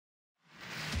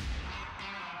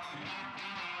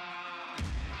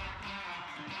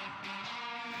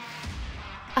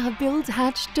A Build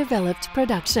Hatch developed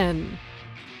production.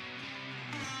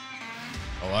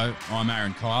 Hello, I'm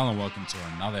Aaron Kyle and welcome to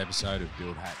another episode of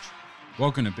Build Hatch.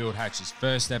 Welcome to Build Hatch's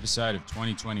first episode of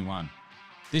 2021.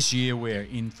 This year we're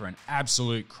in for an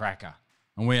absolute cracker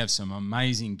and we have some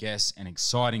amazing guests and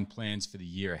exciting plans for the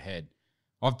year ahead.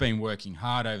 I've been working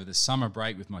hard over the summer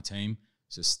break with my team,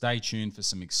 so stay tuned for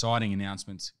some exciting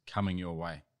announcements coming your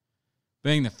way.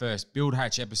 Being the first Build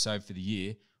Hatch episode for the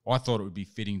year, I thought it would be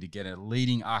fitting to get a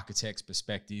leading architect's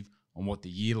perspective on what the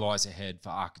year lies ahead for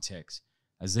architects,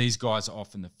 as these guys are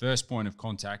often the first point of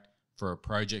contact for a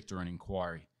project or an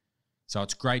inquiry. So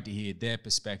it's great to hear their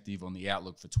perspective on the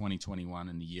outlook for 2021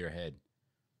 and the year ahead.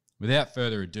 Without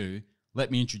further ado,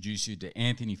 let me introduce you to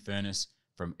Anthony Furniss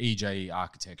from EJE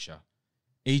Architecture.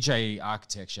 EJE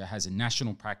Architecture has a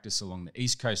national practice along the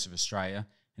east coast of Australia,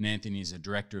 and Anthony is a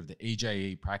director of the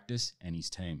EJE practice and his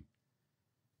team.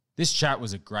 This chat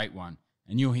was a great one,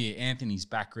 and you'll hear Anthony's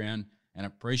background and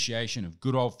appreciation of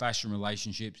good old-fashioned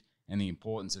relationships and the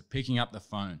importance of picking up the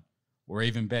phone, or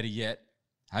even better yet,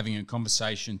 having a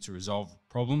conversation to resolve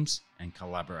problems and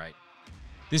collaborate.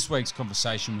 This week's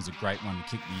conversation was a great one to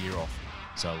kick the year off,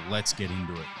 so let's get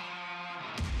into it.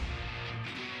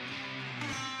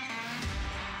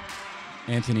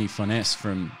 Anthony Furniss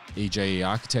from EJE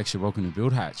Architecture, welcome to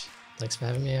Build Hatch. Thanks for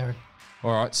having me, Aaron.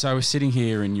 All right, so we're sitting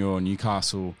here in your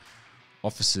Newcastle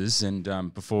offices, and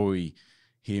before we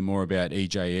hear more about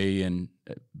EJE and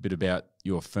a bit about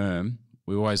your firm,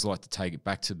 we always like to take it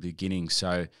back to the beginning.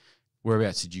 So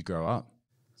whereabouts did you grow up?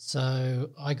 So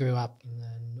I grew up in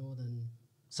the northern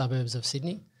suburbs of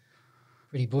Sydney,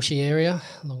 pretty bushy area,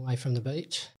 a long way from the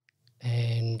beach,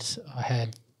 and I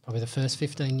had probably the first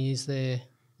 15 years there,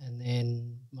 and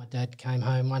then my dad came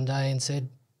home one day and said,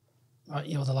 right,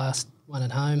 you're the last one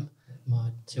at home.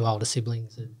 My two older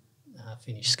siblings had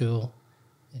finished school,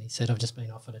 and he said, I've just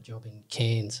been offered a job in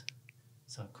Cairns.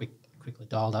 So I quickly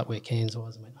dialed up where Cairns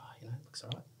was and went, it looks all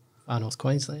right. Far North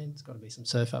Queensland, there's got to be some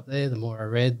surf up there. The more I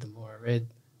read,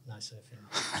 no surf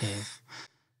in Cairns.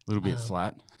 A little bit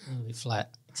flat. A little bit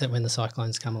flat, except when the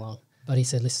cyclones come along. But he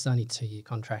said, listen, it's only a 2-year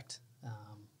contract.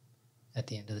 At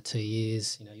the end of the 2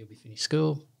 years, you'll be finished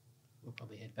school. We'll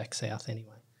probably head back south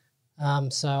anyway.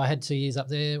 So I had 2 years up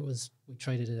there. We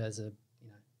treated it as a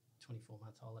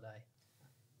 24-month holiday.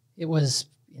 It was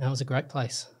a great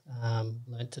place.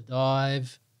 Learned to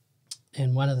dive,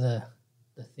 and one of the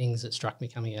things that struck me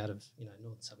coming out of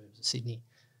northern suburbs of Sydney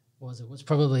was it was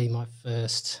probably my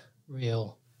first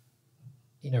real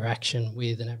interaction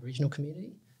with an Aboriginal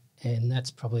community, and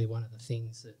that's probably one of the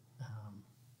things that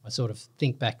I sort of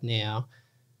think back now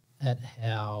at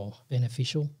how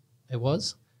beneficial it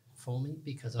was for me,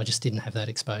 because I just didn't have that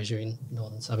exposure in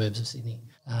northern suburbs of Sydney.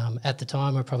 At the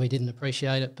time, I probably didn't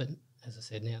appreciate it, but as I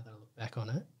said, now that I look back on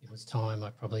it, it was time I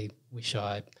probably wish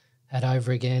I had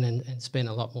over again and spent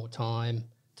a lot more time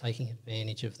taking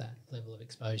advantage of that level of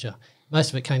exposure.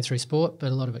 Most of it came through sport,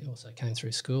 but a lot of it also came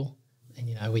through school.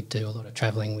 And, we'd do a lot of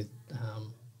travelling with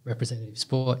representative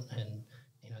sport and,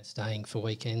 staying for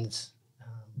weekends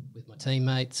with my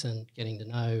teammates and getting to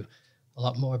know a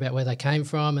lot more about where they came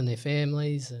from and their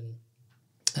families and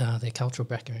their cultural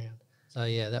background. So,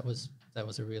 yeah, that was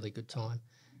a really good time.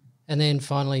 And then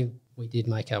finally we did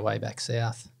make our way back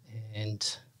south,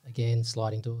 and, again,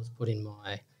 sliding doors, put in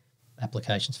my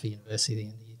applications for university at the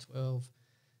end of year 12.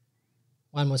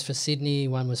 One was for Sydney,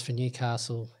 one was for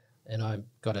Newcastle, and I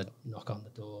got a knock on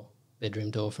the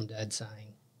bedroom door from Dad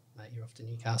saying, mate, you're off to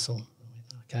Newcastle. I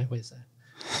went, okay, where's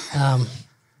that?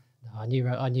 No, I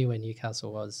knew where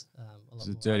Newcastle was. It was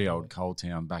a dirty old coal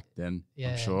town back then,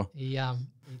 yeah, I'm sure. He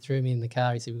threw me in the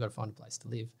car. He said, we've got to find a place to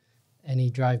live. And he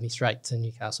drove me straight to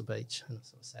Newcastle Beach. And I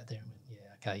sort of sat there and went,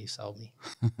 yeah, okay, you sold me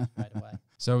straight away.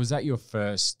 So was that your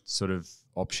first sort of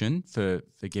option for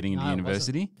getting into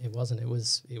university? It wasn't. It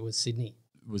was Sydney.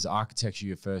 Was architecture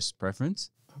your first preference?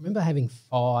 I remember having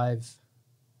 5.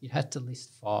 You had to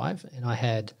list 5, and I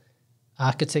had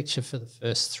architecture for the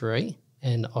first 3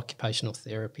 and occupational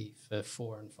therapy for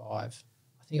 4 and 5.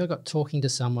 I think I got talking to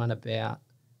someone about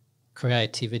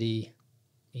creativity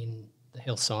in the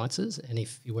health sciences, and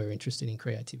if you were interested in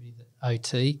creativity, that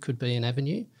OT could be an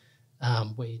avenue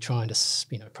where you're trying to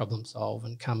problem solve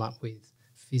and come up with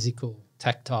physical,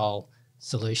 tactile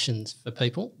solutions for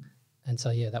people. And so,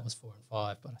 yeah, that was 4 and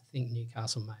 5, but I think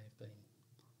Newcastle may have been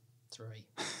 3,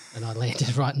 and I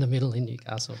landed right in the middle in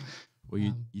Newcastle. Well,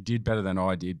 you did better than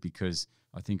I did, because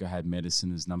I think I had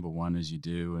medicine as number 1, as you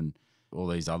do, and all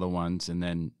these other ones, and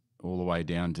then all the way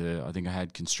down to, I think I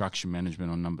had construction management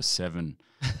on number 7.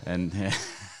 And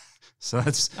So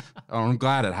I'm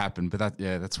glad it happened, but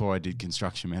that's why I did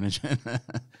construction management.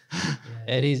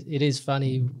 It is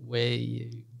funny where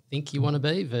you think you want to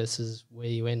be versus where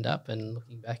you end up, and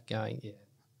looking back going, yeah,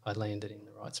 I landed in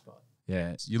the right spot.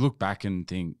 Yeah, you look back and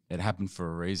think it happened for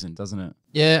a reason, doesn't it?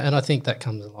 Yeah, and I think that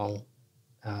comes along,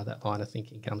 that line of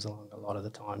thinking comes along a lot of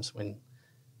the times when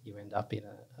you end up in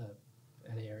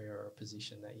an area or a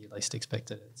position that you least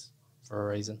expected. It's for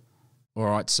a reason. All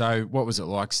right, so what was it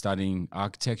like studying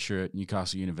architecture at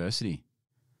Newcastle University?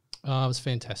 Oh, it was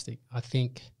fantastic. I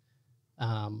think,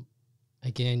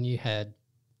 again, you had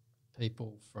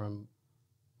people from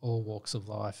all walks of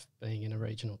life being in a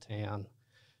regional town.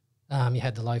 You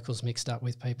had the locals mixed up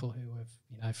with people who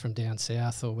were, from down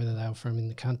south, or whether they were from in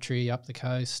the country, up the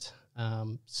coast.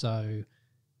 So,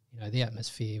 the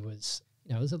atmosphere was,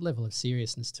 there was a level of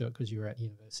seriousness to it because you were at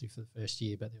university for the first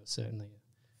year, but there was certainly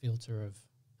a filter of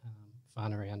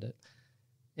fun around it.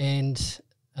 And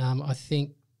I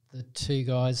think the two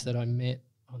guys that I met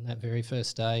on that very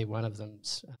first day, one of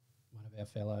them's one of our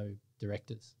fellow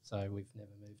directors, so we've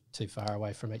never moved too far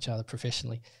away from each other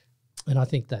professionally. And I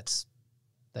think that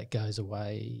goes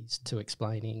away to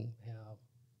explaining how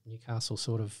Newcastle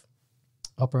sort of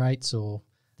operates, or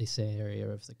this area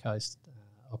of the coast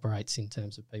operates, in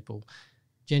terms of people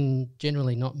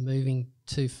generally not moving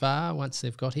too far once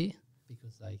they've got here,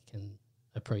 because they can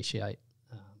appreciate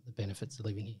the benefits of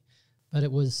living here. But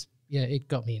it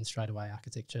got me in straight away,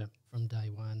 architecture, from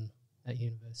day one at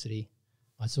university.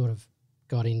 I sort of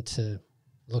got into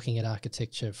looking at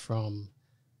architecture from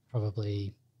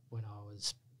probably when I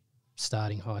was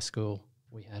starting high school.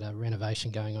 We had a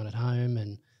renovation going on at home,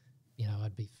 and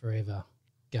I'd be forever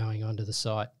going onto the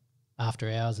site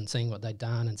after hours and seeing what they'd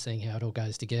done and seeing how it all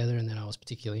goes together. And then I was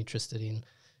particularly interested in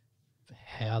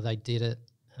how they did it,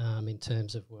 in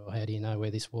terms of, well, how do you know where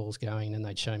this wall's going? And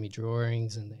they'd show me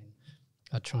drawings, and then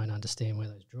I'd try and understand where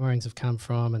those drawings have come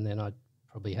from. And then I'd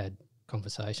probably had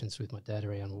conversations with my dad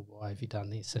around, well, why have you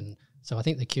done this? And so I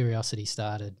think the curiosity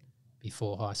started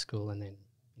before high school, and then,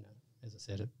 as I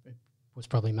said, it was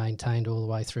probably maintained all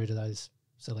the way through to those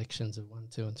selections of 1,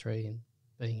 2 and 3 and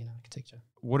being in architecture.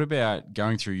 What about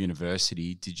going through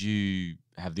university? Did you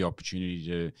have the opportunity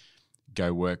to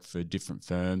go work for different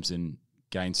firms and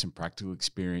gain some practical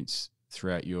experience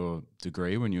throughout your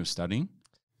degree when you were studying?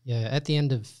 Yeah, at the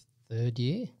end of third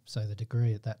year, so the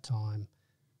degree at that time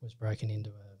was broken into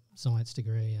a science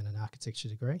degree and an architecture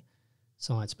degree,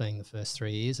 science being the first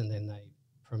 3 years, and then they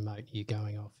promote you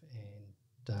going off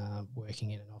and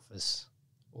working in an office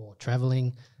or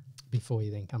travelling before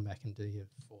you then come back and do your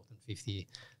fourth and fifth year.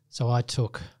 So I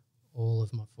took all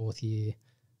of my fourth year,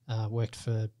 worked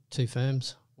for 2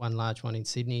 firms, one large one in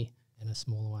Sydney and a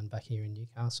smaller one back here in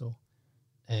Newcastle.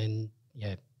 And,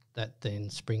 that then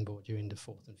springboard you into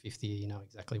fourth and fifth year. You know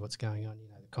exactly what's going on,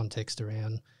 the context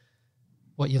around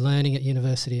what you're learning at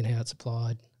university and how it's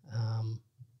applied.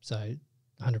 So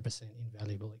 100%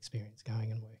 invaluable experience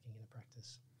going and working in a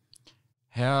practice.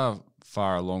 How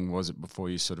far along was it before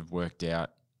you sort of worked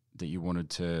out that you wanted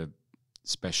to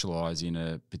specialise in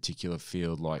a particular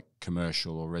field like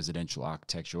commercial or residential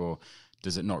architecture, or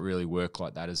does it not really work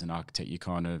like that as an architect? You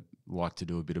kind of like to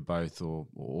do a bit of both, or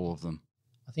all of them?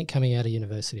 I think coming out of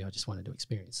university, I just wanted to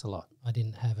experience a lot. I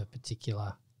didn't have a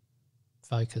particular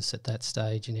focus at that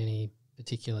stage in any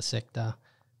particular sector.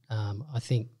 I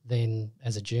think then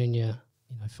as a junior,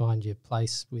 find your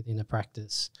place within a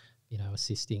practice,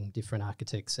 assisting different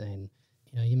architects, and,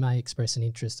 you may express an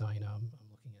interest. I'm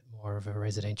looking at more of a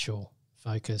residential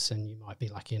focus, and you might be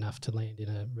lucky enough to land in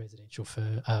a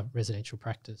residential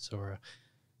practice or a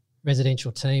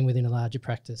residential team within a larger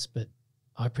practice. But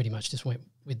I pretty much just went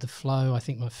with the flow. I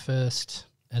think my first,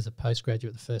 as a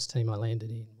postgraduate, the first team I landed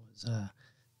in was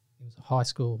it was a high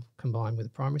school combined with a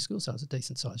primary school, so it was a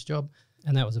decent sized job,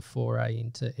 and that was a foray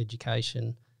into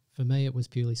education. For me, it was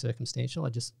purely circumstantial. I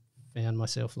just found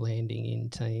myself landing in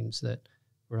teams that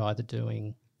were either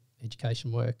doing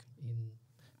education work in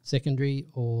secondary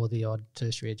or the odd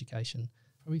tertiary education.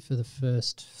 Probably for the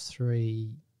first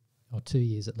 3 or 2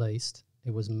 years at least,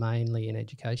 it was mainly in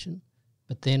education.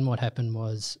 But then what happened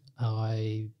was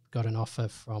I got an offer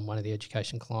from one of the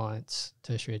education clients,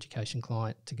 tertiary education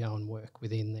client, to go and work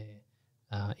within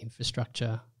their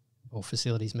infrastructure or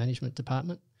facilities management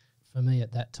department. For me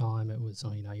at that time, it was,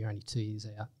 you're only 2 years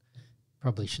out,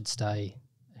 probably should stay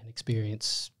and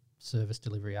experience service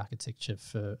delivery architecture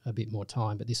for a bit more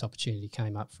time. But this opportunity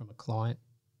came up from a client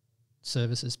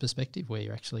services perspective, where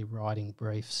you're actually writing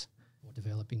briefs or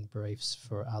developing briefs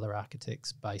for other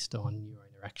architects based on your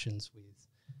interactions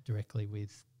directly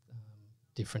with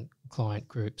different client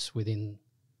groups within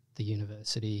the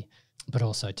university, but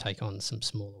also take on some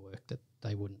smaller work that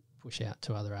they wouldn't push out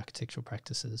to other architectural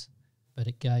practices. But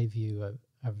it gave you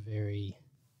a very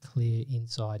clear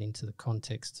insight into the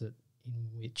context in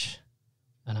which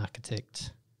an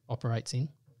architect operates in.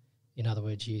 In other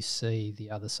words, you see the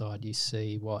other side, you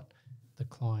see what the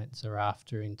clients are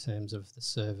after in terms of the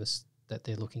service that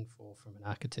they're looking for from an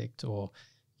architect, or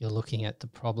you're looking at the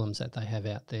problems that they have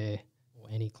out there, or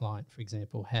any client, for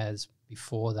example, has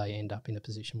before they end up in a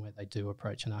position where they do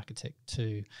approach an architect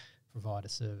to provide a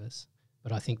service.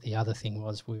 But I think the other thing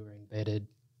was we were embedded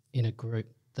in a group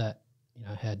that, you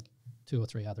know, had 2 or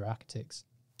 3 other architects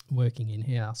working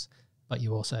in-house, but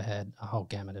you also had a whole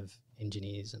gamut of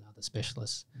engineers and other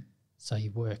specialists. So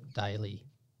you work daily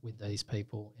with these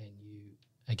people, and you,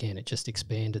 again, it just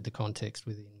expanded the context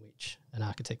within which an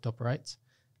architect operates.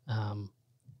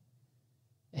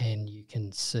 And you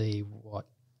can see what,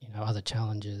 you know, other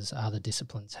challenges other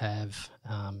disciplines have.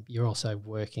 You're also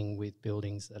working with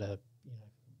buildings that are, you know,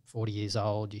 40 years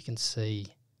old. You can see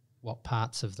what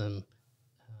parts of them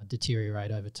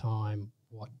deteriorate over time,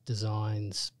 what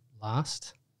designs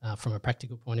last from a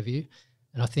practical point of view.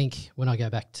 And I think when I go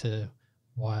back to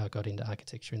why I got into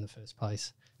architecture in the first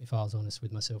place, if I was honest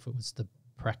with myself, it was the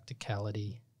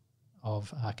practicality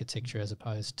of architecture as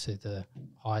opposed to the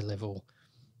high-level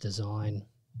design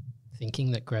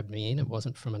thinking that grabbed me in. It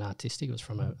wasn't from an artistic, it was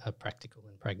from a practical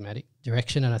and pragmatic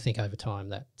direction. And I think over time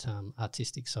that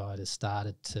artistic side has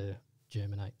started to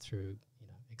germinate through, you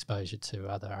know, exposure to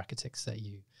other architects that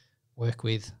you work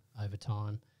with over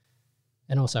time,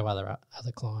 and also other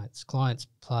clients. Clients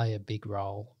play a big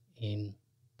role in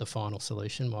the final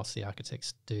solution. Whilst the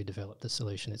architects do develop the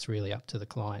solution, it's really up to the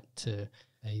client to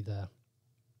either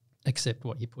accept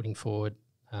what you're putting forward,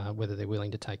 whether they're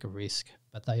willing to take a risk,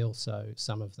 but they also,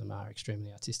 some of them are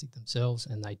extremely artistic themselves,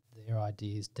 and their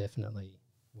ideas definitely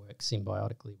work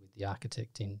symbiotically with the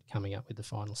architect in coming up with the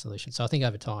final solution. So I think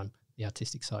over time the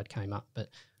artistic side came up, but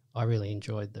I really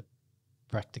enjoyed the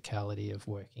practicality of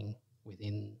working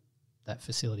within that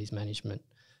facilities management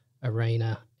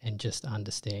arena and just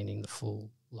understanding the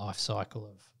full life cycle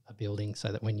of a building,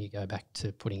 so that when you go back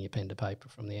to putting your pen to paper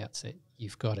from the outset,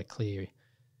 you've got a clear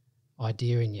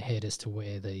idea in your head as to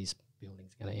where these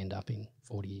buildings are going to end up in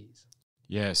 40 years.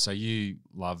 Yeah, so you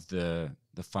love the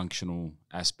functional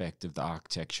aspect of the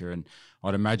architecture, and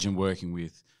I'd imagine working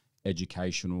with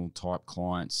educational type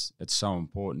clients, it's so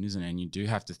important, isn't it? And you do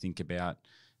have to think about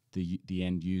the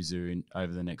end user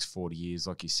over the next 40 years.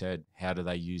 Like you said, how do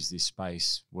they use this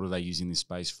space? What are they using this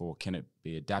space for? Can it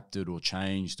be adapted or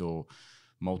changed or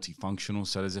multifunctional?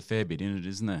 So there's a fair bit in it,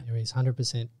 isn't there? There is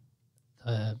 100%.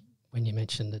 When you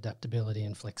mentioned adaptability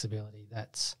and flexibility,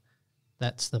 that's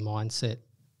the mindset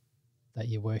that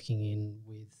you're working in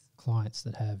with clients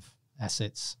that have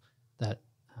assets that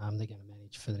they're going to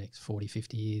manage for the next 40,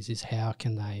 50 years, is how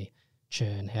can they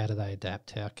churn? How do they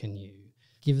adapt? How can you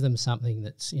give them something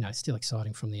that's, you know, still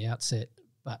exciting from the outset,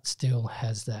 but still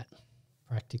has that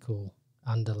practical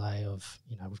underlay of,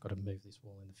 you know, we've got to move this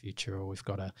wall in the future, or we've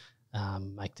got to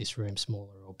make this room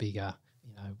smaller or bigger.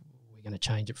 You know, we're going to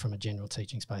change it from a general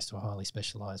teaching space to a highly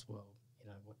specialised world. You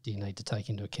know, what do you need to take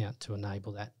into account to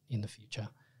enable that in the future?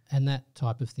 And that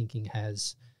type of thinking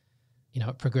has, you know,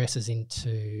 it progresses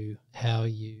into how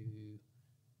you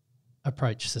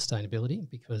approach sustainability,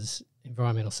 because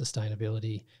environmental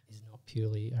sustainability is not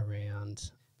purely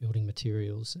around building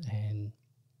materials and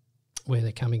where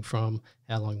they're coming from,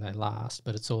 how long they last,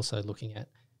 but it's also looking at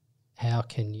how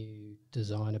can you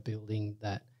design a building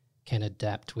that can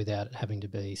adapt without it having to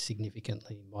be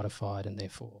significantly modified and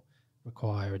therefore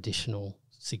require additional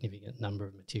significant number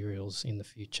of materials in the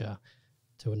future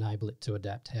to enable it to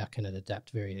adapt. How can it adapt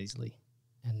very easily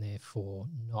and therefore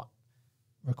not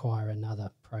require another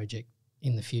project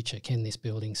in the future? Can this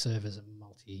building serve as a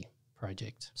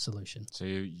multi-project solution? So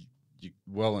you're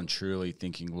well and truly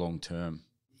thinking long term.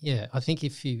 Yeah, I think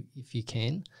if you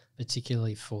can,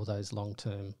 particularly for those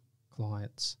long-term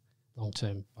clients,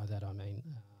 long-term by that I mean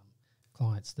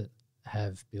clients that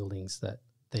have buildings that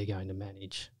they're going to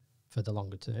manage for the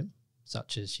longer term,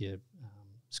 such as your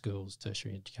schools,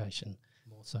 tertiary education,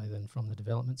 more so than from the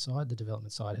development side. The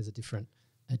development side has a different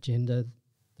agenda.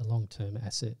 The long-term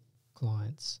asset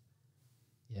clients,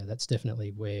 yeah, that's definitely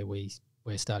where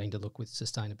we're starting to look with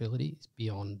sustainability, is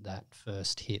beyond that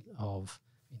first hit of,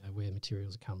 you know, where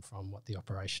materials come from, what the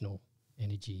operational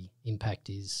energy impact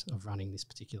is of running this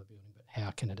particular building, but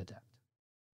how can it adapt?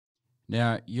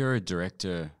 Now, you're a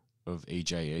director of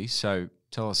EJE, so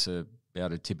tell us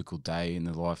about a typical day in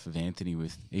the life of Anthony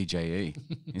with EJE.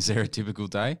 Is there a typical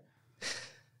day?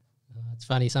 It's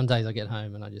funny, some days I get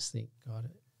home and I just think, God,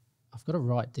 I've got to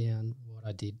write down what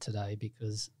I did today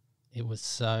because it was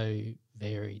so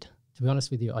varied. To be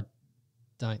honest with you, I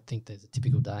don't think there's a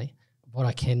typical day. What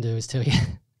I can do is tell you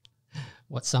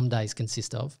what some days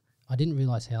consist of. I didn't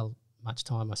realise how much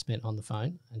time I spent on the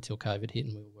phone until COVID hit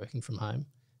and we were working from home.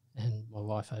 And my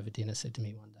wife over dinner said to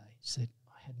me one day, she said,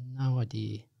 I had no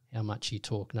idea how much you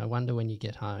talk. No wonder when you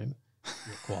get home,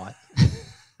 you're quiet.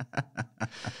 I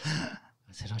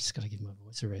said, I just got to give my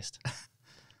voice a rest.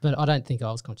 But I don't think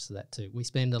I was conscious of that too. We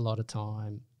spend a lot of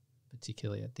time,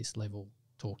 particularly at this level,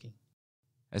 talking.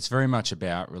 It's very much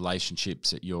about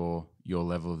relationships at your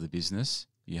level of the business.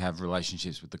 You have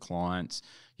relationships with the clients,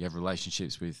 you have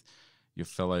relationships with your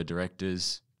fellow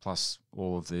directors, plus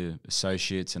all of the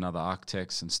associates and other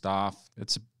architects and staff.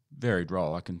 It's a varied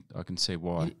role. I can see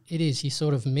why. It is. You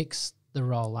sort of mix the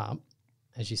role up.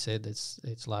 As you said,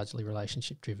 it's largely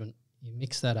relationship driven. You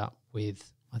mix that up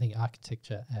with, I think,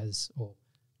 architecture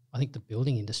I think the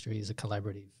building industry is a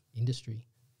collaborative industry.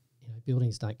 You know,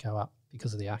 buildings don't go up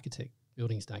because of the architect.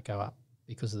 Buildings don't go up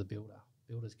because of the builder.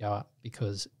 Builders go up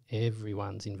because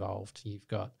everyone's involved. You've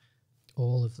got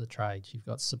all of the trades. You've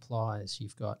got suppliers.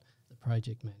 You've got the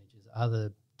project managers,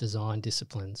 other design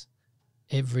disciplines.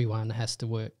 Everyone has to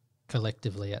work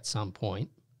collectively at some point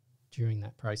during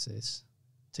that process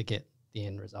to get the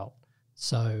end result.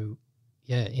 So,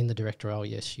 yeah, in the director role,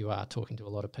 yes, you are talking to a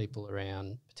lot of people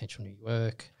around potential new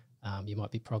work. You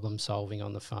might be problem solving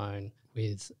on the phone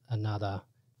with another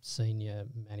senior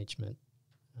management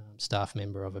staff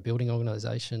member of a building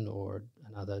organisation or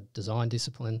another design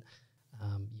discipline.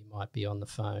 You might be on the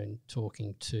phone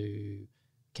talking to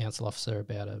a council officer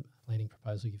about a planning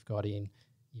proposal you've got in.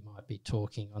 You might be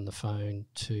talking on the phone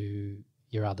to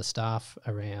your other staff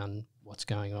around what's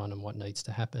going on and what needs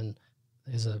to happen.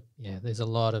 There's a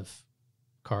lot of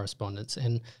correspondence.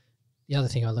 And the other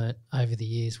thing I learnt over the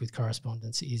years with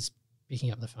correspondence is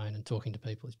picking up the phone and talking to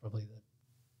people is probably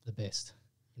the best.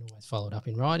 You can always follow it up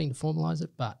in writing to formalise it,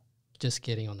 but just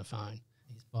getting on the phone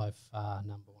is by far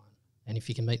number one. And if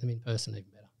you can meet them in person, even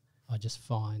better. I just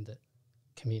find that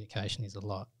communication is a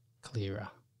lot clearer.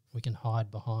 We can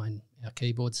hide behind our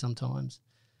keyboards sometimes,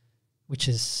 which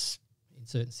is in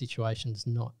certain situations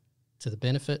not to the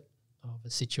benefit of a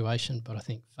situation, but I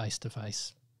think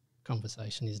face-to-face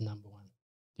conversation is number one.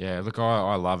 Yeah, look,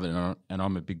 I love it, and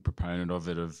I'm a big proponent of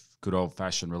it, of good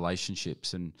old-fashioned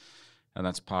relationships, and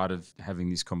that's part of having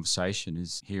this conversation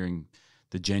is hearing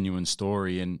the genuine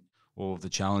story and all of the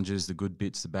challenges, the good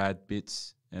bits, the bad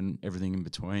bits, and everything in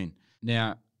between.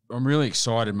 Now, I'm really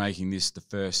excited making this the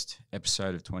first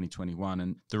episode of 2021,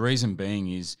 and the reason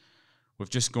being is we've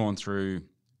just gone through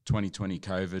 2020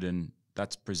 COVID, and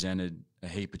that's presented a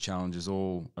heap of challenges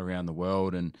all around the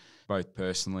world, and both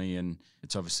personally, and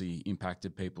it's obviously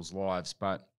impacted people's lives.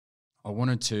 But I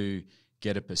wanted to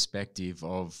get a perspective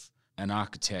of an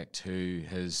architect who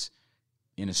has,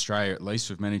 in Australia at least,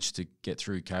 we've managed to get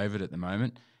through COVID at the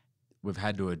moment. We've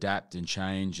had to adapt and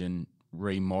change and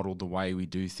remodel the way we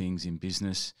do things in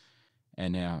business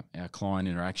and our client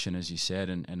interaction, as you said,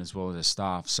 and as well as our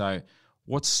staff. So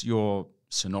what's your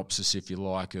synopsis, if you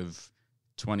like, of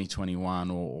 2021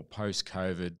 or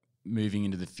post-COVID moving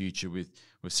into the future? We've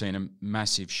seen a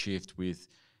massive shift with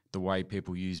the way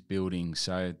people use buildings.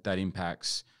 So that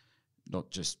impacts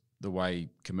not just the way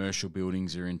commercial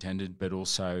buildings are intended, but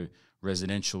also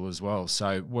residential as well.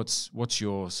 So what's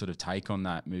your sort of take on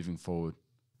that moving forward?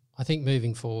 I think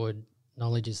moving forward,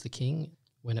 knowledge is the king.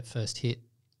 When it first hit,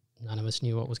 none of us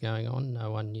knew what was going on.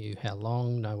 No one knew how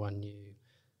long. No one knew,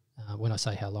 when I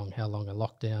say how long a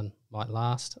lockdown might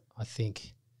last. I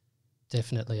think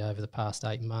definitely over the past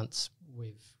 8 months,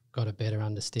 we've got a better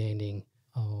understanding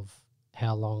of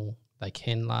how long they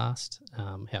can last,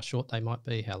 how short they might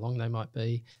be, how long they might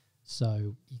be.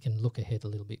 So you can look ahead a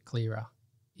little bit clearer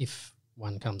if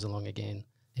one comes along again,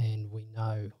 and we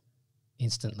know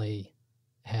instantly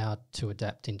how to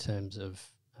adapt in terms of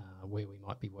where we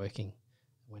might be working.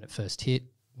 When it first hit,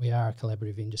 we are a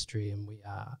collaborative industry, and we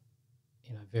are,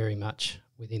 very much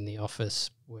within the office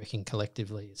working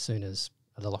collectively as soon as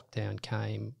the lockdown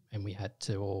came, and we had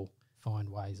to all find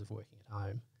ways of working at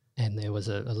home. And there was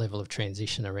a level of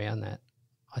transition around that.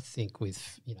 I think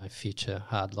with, future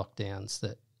hard lockdowns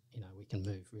that, we can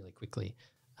move really quickly.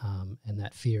 And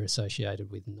that fear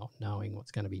associated with not knowing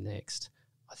what's going to be next,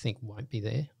 I think won't be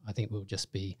there. I think we'll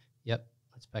just be, yep,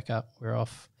 let's back up, we're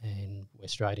off, and we're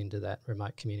straight into that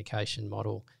remote communication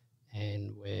model,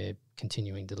 and we're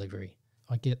continuing delivery.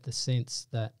 I get the sense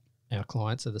that our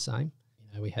clients are the same.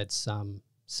 We had some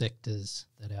sectors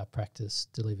that our practice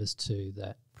delivers to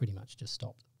that pretty much just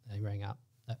stopped. They rang up,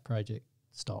 that project,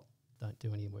 stop, don't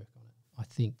do any work on it. I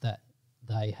think that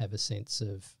they have a sense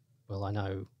of, well, I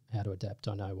know how to adapt,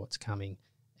 I know what's coming,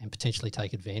 and potentially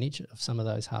take advantage of some of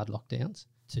those hard lockdowns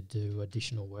to do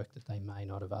additional work that they may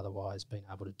not have otherwise been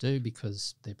able to do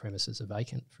because their premises are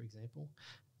vacant, for example,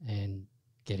 and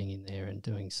getting in there and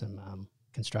doing some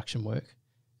construction work,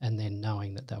 and then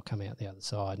knowing that they'll come out the other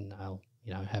side and they'll,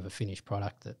 you know, have a finished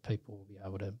product that people will be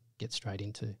able to get straight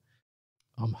into.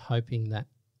 I'm hoping that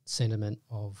sentiment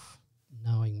of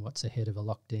knowing what's ahead of a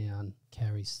lockdown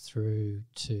carries through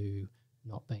to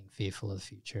not being fearful of the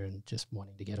future and just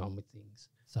wanting to get on with things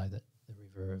so that the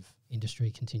river of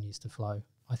industry continues to flow.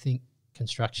 I think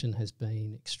construction has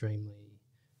been extremely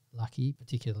lucky,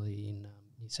 particularly in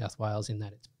New South Wales, in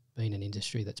that it's been an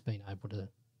industry that's been able to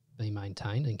be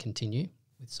maintained and continue,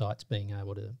 with sites being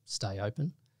able to stay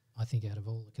open. I think out of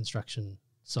all the construction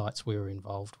sites we were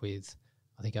involved with,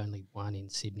 I think only one in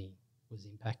Sydney was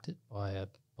impacted by a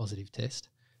positive test.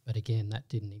 But again, that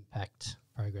didn't impact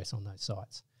progress on those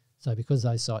sites. So because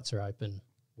those sites are open,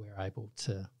 we're able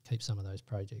to keep some of those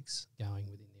projects going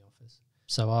within the office.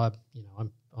 So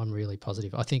I'm really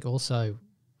positive. I think also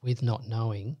with not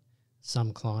knowing,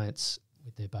 some clients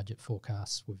with their budget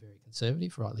forecasts were very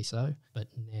conservative, rightly so. But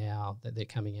now that they're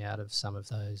coming out of some of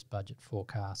those budget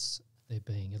forecasts, they're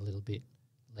being a little bit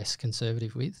less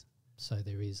conservative with. So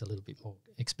there is a little bit more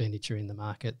expenditure in the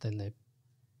market than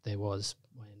there was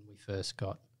when we first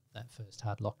got that first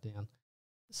hard lockdown.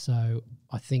 So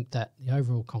I think that the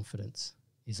overall confidence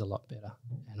is a lot better,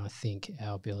 and I think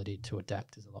our ability to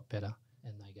adapt is a lot better,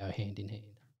 and they go hand in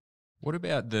hand. What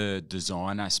about the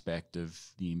design aspect of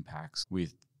the impacts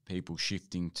with people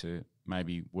shifting to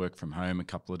maybe work from home a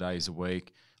couple of days a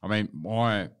week? I mean,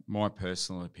 my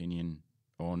personal opinion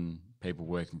on people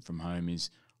working from home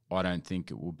is I don't think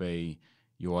it will be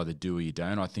you either do or you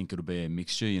don't. I think it'll be a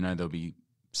mixture. You know, there'll be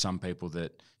some people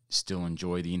that still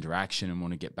enjoy the interaction and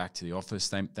want to get back to the office.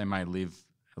 They may live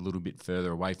a little bit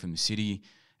further away from the city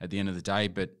at the end of the day,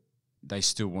 but they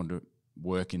still want to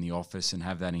work in the office and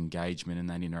have that engagement and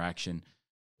that interaction.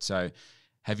 So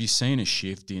have you seen a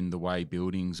shift in the way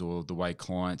buildings or the way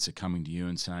clients are coming to you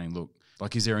and saying, look,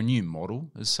 like, is there a new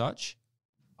model as such?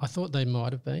 I thought they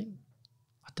might have been.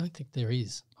 I don't think there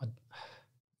is.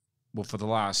 Well, for the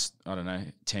last,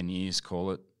 10 years,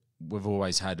 call it, we've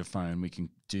always had a phone. We can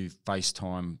do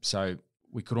FaceTime. So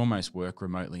we could almost work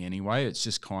remotely anyway. It's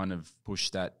just kind of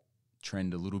pushed that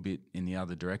trend a little bit in the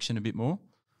other direction a bit more.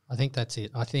 I think that's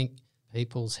it. I think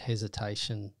people's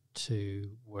hesitation to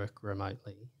work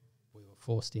remotely, we were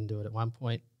forced into it at one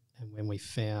point, and when we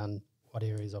found what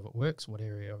areas of it works, what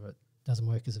area of it doesn't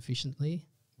work as efficiently,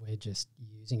 we're just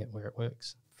using it where it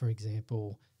works. For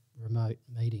example, remote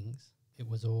meetings, it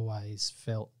was always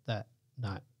felt that,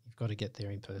 no, you've got to get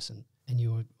there in person, and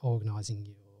you're organising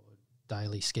your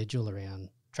daily schedule around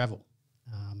travel.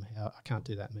 I can't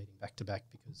do that meeting back to back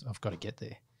because I've got to get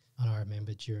there. And I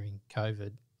remember during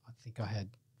COVID, I think I had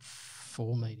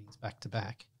 4 meetings back to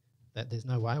back that there's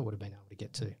no way I would have been able to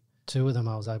get to. 2 of them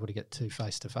I was able to get to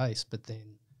face to face, but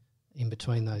then in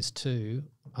between those 2,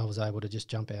 I was able to just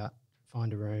jump out,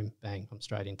 find a room, bang, I'm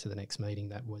straight into the next meeting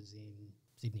that was in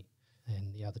Sydney,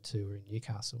 and the other 2 were in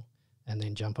Newcastle, and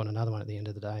then jump on another one at the end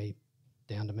of the day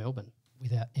down to Melbourne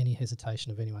without any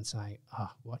hesitation of anyone saying,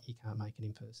 what, you can't make it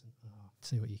in person?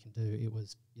 See what you can do. It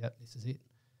was, yep, this is it.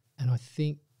 And I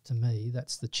think, to me,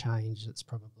 that's the change that's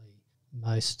probably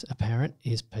most apparent,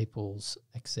 is people's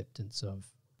acceptance of,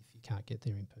 if you can't get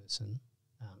there in person,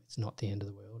 it's not the end of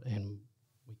the world, and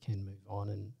we can move on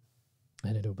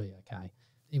and it'll be okay.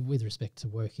 And with respect to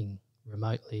working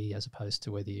remotely as opposed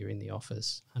to whether you're in the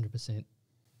office, 100%,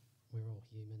 we're all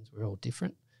humans, we're all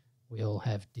different. We all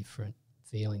have different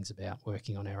feelings about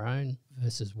working on our own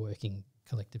versus working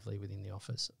collectively within the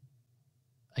office.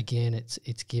 Again,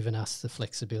 it's given us the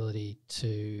flexibility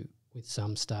to, with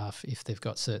some staff, if they've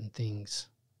got certain things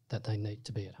that they need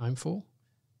to be at home for,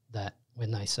 that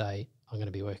when they say, I'm going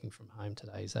to be working from home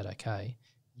today, is that okay?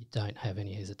 You don't have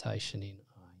any hesitation in,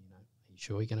 are you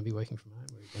sure you're going to be working from home?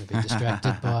 Or are you going to be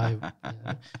distracted by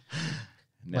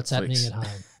what's happening at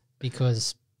home?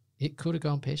 Because it could have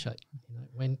gone pear-shaped.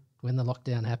 When the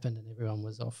lockdown happened and everyone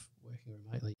was off working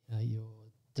remotely, your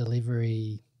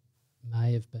delivery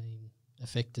may have been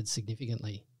affected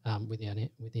significantly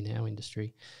within our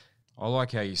industry. I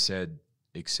like how you said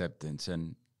acceptance,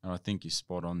 and I think you're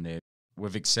spot on there.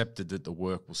 We've accepted that the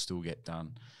work will still get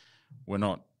done. We're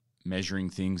not measuring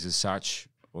things as such,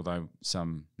 although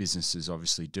some businesses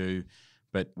obviously do,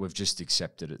 but we've just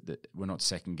accepted it, that we're not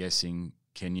second guessing,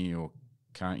 can you or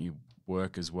can't you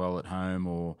work as well at home,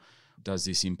 or does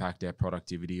this impact our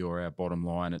productivity or our bottom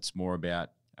line? It's more about,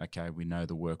 okay, we know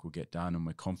the work will get done and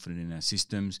we're confident in our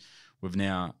systems. We've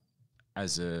now,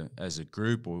 as a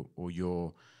group, or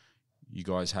you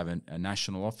guys have a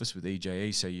national office with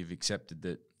EJE, so you've accepted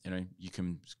that you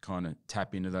can kind of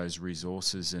tap into those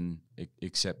resources and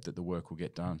accept that the work will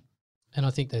get done. And I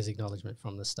think there's acknowledgement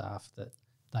from the staff that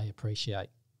they appreciate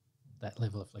that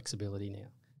level of flexibility now.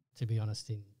 To be honest,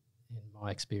 in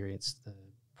my experience, the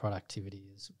productivity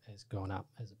has gone up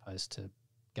as opposed to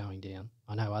going down.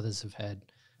 I know others have had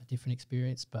a different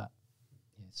experience, but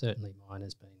certainly mine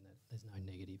has been that there's no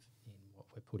negative in what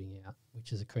we're putting out,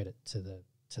 which is a credit to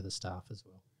the staff as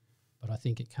well. But I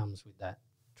think it comes with that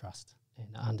trust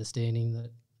and understanding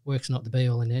that work's not the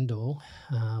be-all and end-all,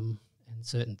 and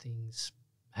certain things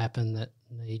happen that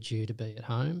need you to be at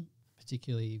home,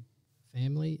 particularly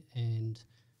family, and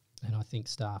I think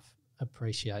staff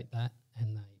appreciate that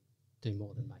and they do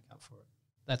more than make up for it.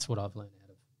 That's what I've learned out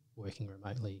of working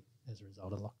remotely as a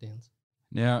result of lockdowns.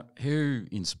 Now, who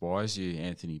inspires you,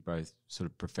 Anthony, both sort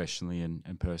of professionally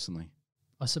and personally?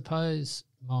 I suppose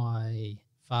my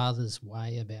father's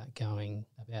way about going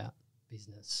about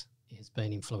business has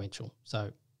been influential.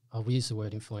 So I'll use the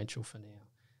word influential for now.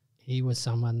 He was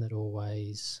someone that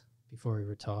always, before he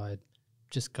retired,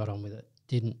 just got on with it,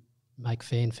 didn't make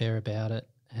fanfare about it,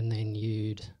 and then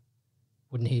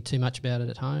wouldn't hear too much about it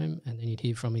at home, and then you'd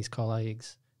hear from his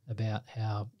colleagues about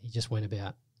how he just went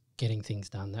about getting things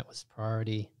done. That was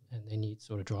priority, and then you'd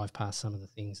sort of drive past some of the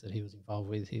things that he was involved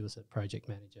with. He was a project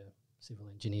manager, civil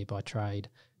engineer by trade,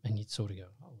 and you'd sort of go,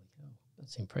 holy hell,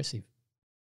 that's impressive.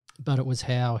 But it was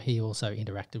how he also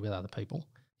interacted with other people.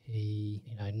 He,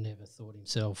 never thought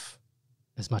himself,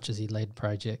 as much as he led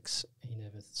projects, he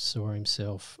never saw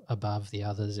himself above the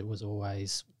others. It was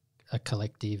always a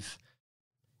collective.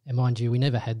 And mind you, we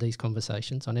never had these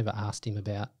conversations. I never asked him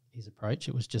about his approach.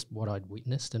 It was just what I'd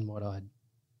witnessed and what I'd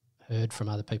heard from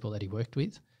other people that he worked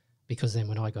with. Because then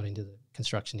when I got into the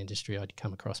construction industry, I'd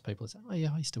come across people and say, oh yeah,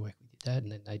 I used to work with your dad.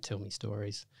 And then they'd tell me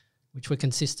stories, which were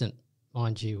consistent,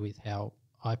 mind you, with how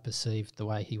I perceived the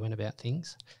way he went about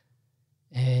things.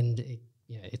 And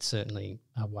it's certainly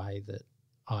a way that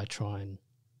I try and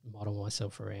model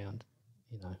myself around.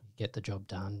 Get the job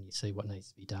done, you see what needs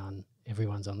to be done,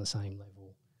 everyone's on the same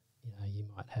level. You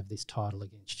might have this title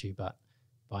against you, but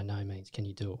by no means can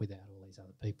you do it without all these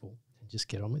other people, and just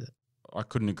get on with it. I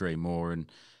couldn't agree more,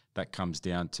 and that comes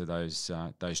down to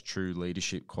those true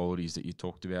leadership qualities that you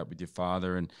talked about with your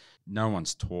father, and no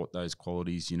one's taught those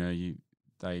qualities.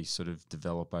 They sort of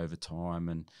develop over time,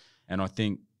 and I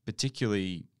think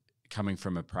particularly coming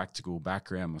from a practical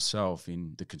background myself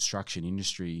in the construction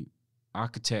industry,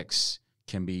 architects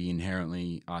can be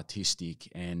inherently artistic,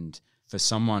 and for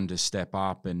someone to step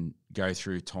up and go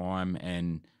through time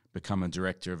and become a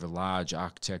director of a large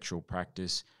architectural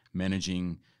practice,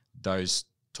 managing those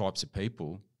types of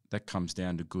people, that comes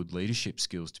down to good leadership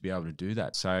skills to be able to do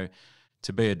that. So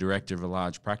to be a director of a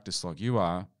large practice like you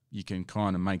are, you can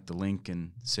kind of make the link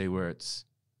and see where it's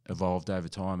evolved over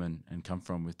time and come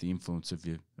from with the influence of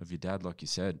your dad, like you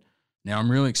said. Now,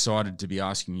 I'm really excited to be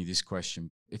asking you this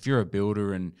question. If you're a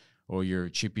builder or you're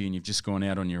a chippy and you've just gone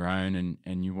out on your own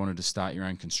and you wanted to start your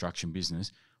own construction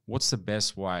business, what's the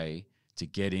best way to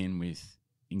get in with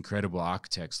incredible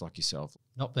architects like yourself?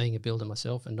 Not being a builder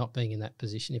myself and not being in that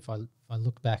position, if I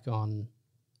look back on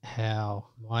how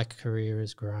my career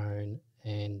has grown,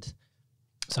 and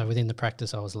so within the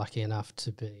practice I was lucky enough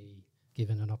to be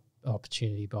given an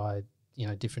opportunity by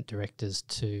different directors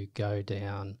to go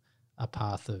down a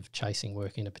path of chasing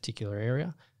work in a particular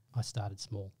area. I started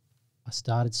small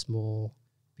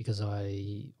because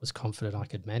I was confident I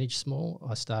could manage small.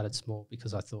 I started small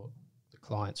because I thought the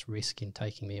client's risk in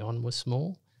taking me on was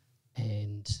small,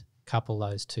 and couple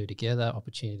those two together,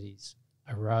 opportunities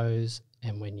arose,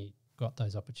 and when you got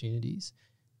those opportunities,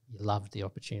 you loved the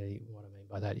opportunity. What I mean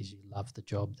by that is you love the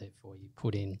job, therefore you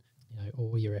put in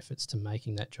all your efforts to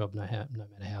making that job, no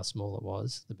matter how small it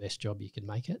was, the best job you could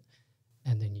make it,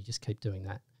 and then you just keep doing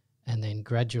that. And then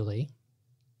gradually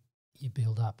you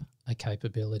build up a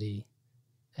capability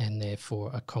and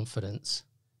therefore a confidence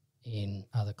in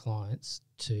other clients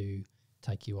to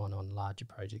take you on larger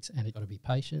projects. And you've got to be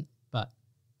patient, but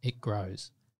it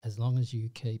grows. As long as you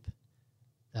keep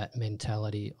that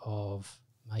mentality of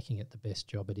making it the best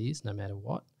job it is, no matter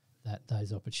what, that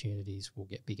those opportunities will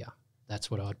get bigger. That's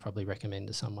what I'd probably recommend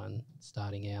to someone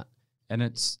starting out. And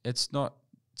it's not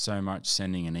so much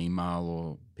sending an email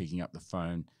or picking up the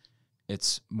phone.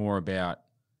 It's more about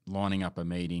lining up a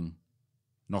meeting,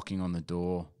 knocking on the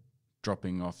door,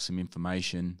 dropping off some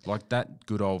information. Like that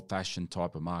good old-fashioned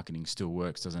type of marketing still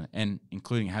works, doesn't it? And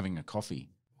including having a coffee.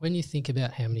 When you think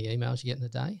about how many emails you get in a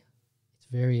day, it's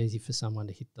very easy for someone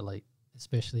to hit delete,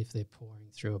 especially if they're pouring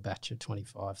through a batch of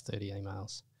 25, 30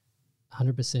 emails.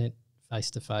 100%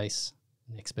 face-to-face,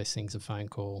 next best thing's a phone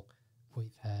call.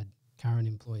 We've had current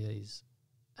employees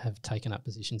have taken up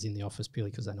positions in the office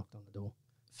purely because they knocked on the door.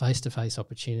 Face-to-face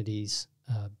opportunities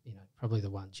are, probably the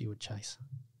ones you would chase,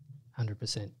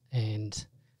 100%. And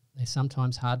they're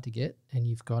sometimes hard to get, and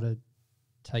you've got to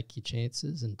take your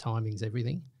chances, and timing's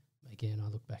everything. Again, I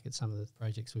look back at some of the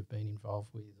projects we've been involved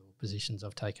with or positions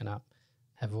I've taken up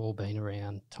have all been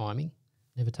around timing.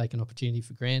 Never take an opportunity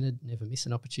for granted, never miss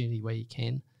an opportunity where you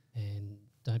can, and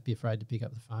don't be afraid to pick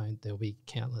up the phone. There'll be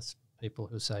countless people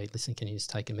who say, listen, can you just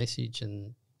take a message?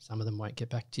 And some of them won't get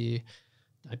back to you.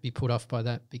 Don't be put off by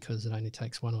that, because it only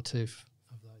takes one or two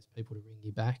of those people to ring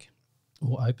you back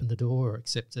or open the door or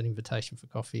accept an invitation for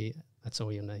coffee. That's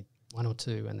all you need, one or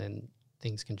two, and then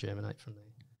things can germinate from there.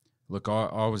 Look,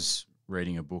 I was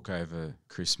reading a book over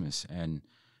Christmas, and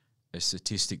a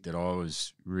statistic that I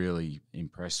was really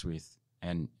impressed with,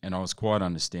 and I was quite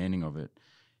understanding of it,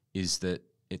 is that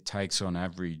it takes on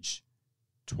average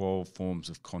 12 forms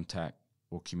of contact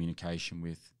or communication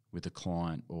with a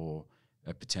client or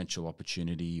a potential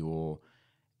opportunity or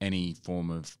any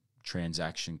form of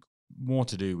transaction, more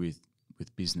to do with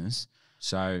business.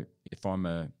 So if I'm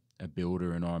a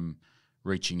builder and I'm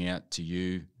reaching out to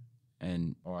you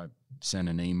and I send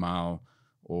an email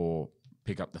or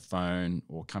pick up the phone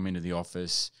or come into the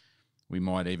office, we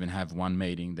might even have one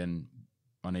meeting, then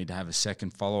I need to have a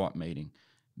second follow-up meeting.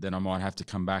 Then I might have to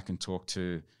come back and talk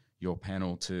to your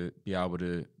panel to be able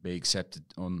to be accepted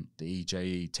on the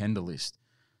EJE tender list.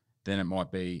 Then it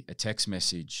might be a text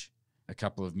message, a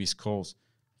couple of missed calls.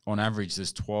 On average,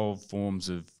 there's 12 forms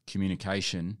of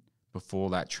communication before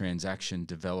that transaction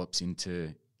develops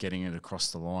into getting it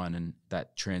across the line and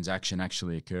that transaction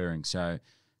actually occurring. So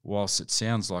whilst it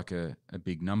sounds like a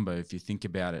big number, if you think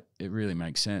about it, it really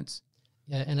makes sense.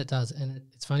 Yeah, and it does. And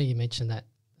it's funny you mentioned that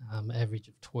average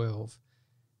of 12.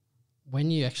 When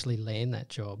you actually land that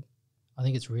job, I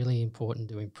think it's really important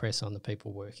to impress on the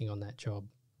people working on that job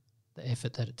the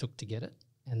effort that it took to get it,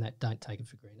 and that don't take it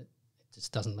for granted. It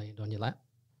just doesn't land on your lap.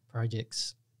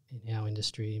 Projects in our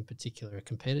industry in particular are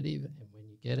competitive, and when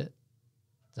you get it,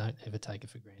 don't ever take it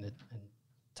for granted, and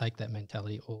take that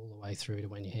mentality all the way through to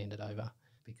when you hand it over,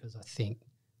 because I think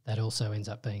that also ends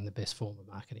up being the best form of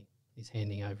marketing, is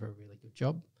handing over a really good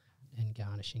job and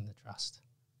garnishing the trust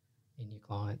in your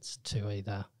clients to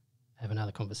either have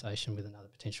another conversation with another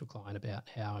potential client about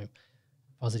how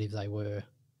positive they were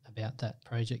about that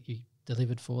project you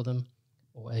delivered for them,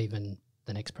 or even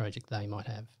the next project they might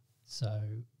have. So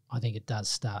I think it does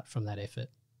start from that effort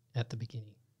at the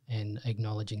beginning and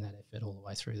acknowledging that effort all the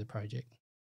way through the project.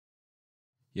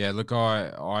 Yeah, look,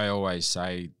 I always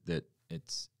say that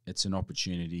it's an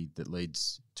opportunity that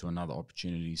leads to another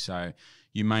opportunity. So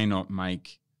you may not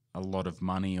make a lot of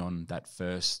money on that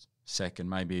first, second,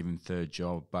 maybe even third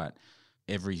job, but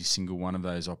every single one of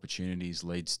those opportunities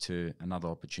leads to another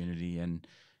opportunity. And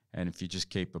if you just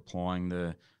keep applying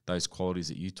those qualities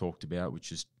that you talked about,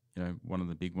 which is, one of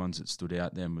the big ones that stood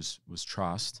out then was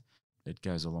trust, it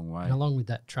goes a long way. And along with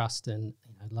that trust and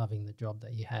loving the job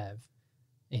that you have,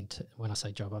 when I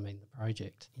say job, I mean the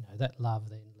project, that love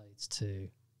then leads to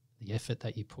the effort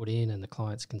that you put in, and the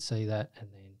clients can see that, and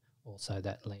then also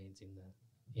that lands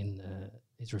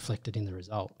is reflected in the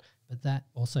result. But that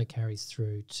also carries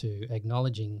through to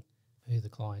acknowledging who the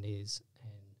client is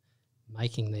and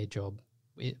making their job,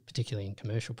 particularly in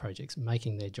commercial projects,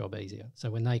 making their job easier. So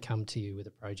when they come to you with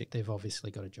a project, they've obviously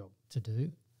got a job to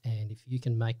do, and if you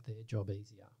can make their job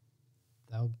easier,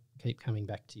 they'll keep coming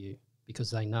back to you, because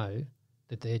they know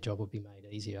that their job will be made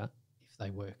easier if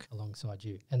they work alongside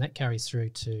you. And that carries through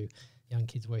to young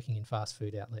kids working in fast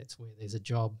food outlets, where there's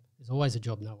always a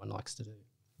job no one likes to do.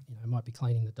 It might be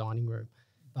cleaning the dining room,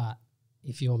 but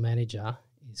if your manager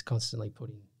is constantly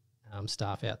putting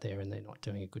staff out there and they're not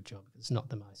doing a good job, it's not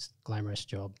the most glamorous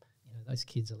job, those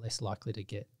kids are less likely to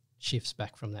get shifts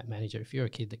back from that manager. If you're a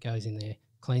kid that goes in there,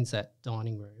 cleans that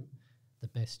dining room the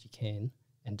best you can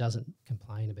and doesn't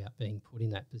complain about being put in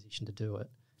that position to do it,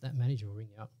 that manager will ring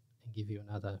you up and give you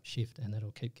another shift, and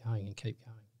that'll keep going and keep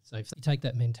going. So if you take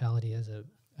that mentality as an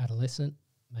adolescent,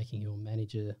 making your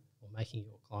manager or making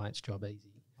your client's job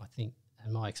easy, I think,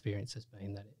 and my experience has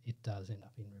been that it does end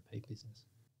up in repeat business.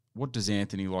 What does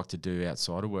Anthony like to do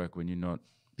outside of work when you're not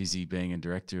busy being a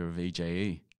director of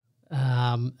EJE?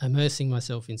 Immersing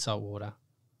myself in salt water.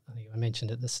 I think I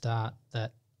mentioned at the start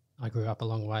that I grew up a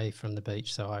long way from the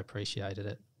beach, so I appreciated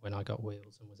it when I got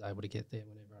wheels and was able to get there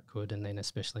whenever I could, and then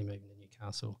especially moving to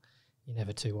Newcastle, you're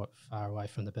never too far away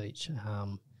from the beach.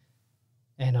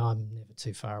 And I'm never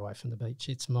too far away from the beach.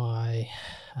 It's my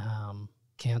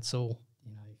counsel.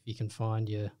 If you can find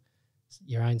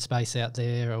your own space out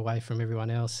there away from everyone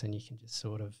else, and you can just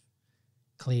sort of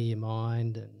clear your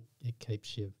mind, and it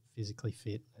keeps you physically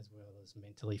fit as well as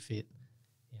mentally fit.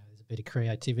 bit of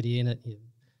creativity in it. I think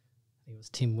it was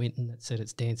Tim Winton that said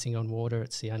it's dancing on water.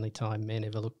 It's the only time men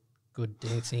ever look good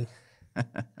dancing.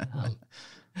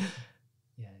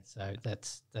 So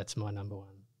that's my number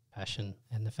one passion,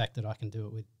 and the fact that I can do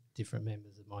it with different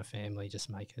members of my family just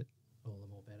make it all the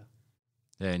more better.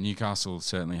 Yeah, Newcastle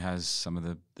certainly has some of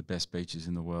the best beaches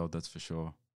in the world, that's for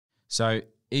sure. So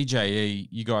EJE,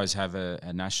 you guys have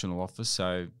a national office,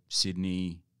 so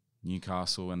Sydney,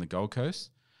 Newcastle and the Gold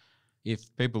Coast.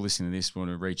 If people listening to this want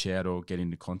to reach out or get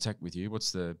into contact with you,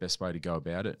 what's the best way to go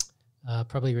about it?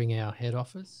 Probably ring our head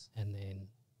office, and then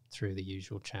through the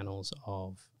usual channels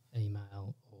of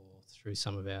email or through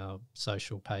some of our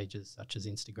social pages such as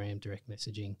Instagram, direct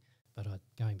messaging. But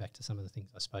going back to some of the things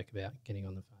I spoke about, getting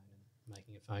on the phone and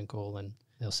making a phone call, and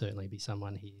there'll certainly be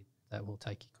someone here that will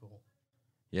take your call.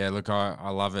 Yeah, look, I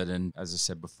love it. And as I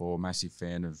said before, massive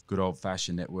fan of good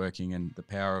old-fashioned networking and the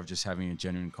power of just having a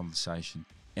genuine conversation.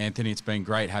 Anthony, it's been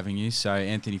great having you. So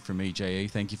Anthony from EJE,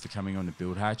 thank you for coming on to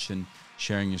Build Hatch and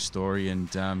sharing your story.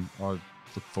 And I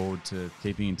look forward to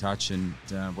keeping in touch and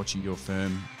watching your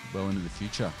firm well into the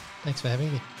future. Thanks for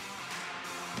having me.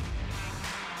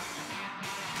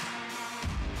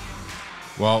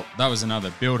 Well, that was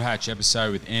another Build Hatch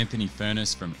episode with Anthony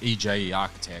Furniss from EJE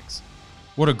Architects.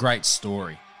 What a great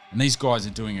story. And these guys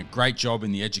are doing a great job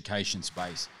in the education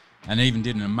space, and even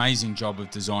did an amazing job of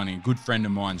designing a good friend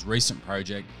of mine's recent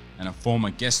project and a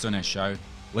former guest on our show,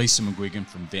 Lisa McGuigan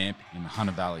from Vamp in the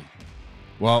Hunter Valley.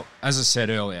 Well, as I said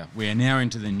earlier, we are now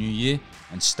into the new year,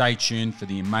 and stay tuned for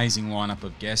the amazing lineup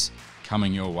of guests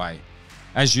coming your way.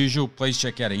 As usual, please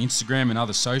check out our Instagram and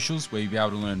other socials where you'll be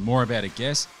able to learn more about a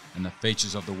guest and the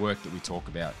features of the work that we talk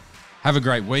about. Have a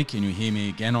great week, and you'll hear me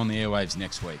again on the airwaves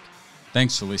next week.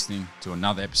 Thanks for listening to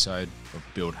another episode of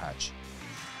Build Hatch.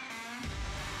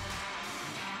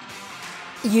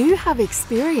 You have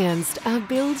experienced a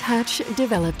Build Hatch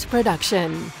developed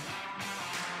production.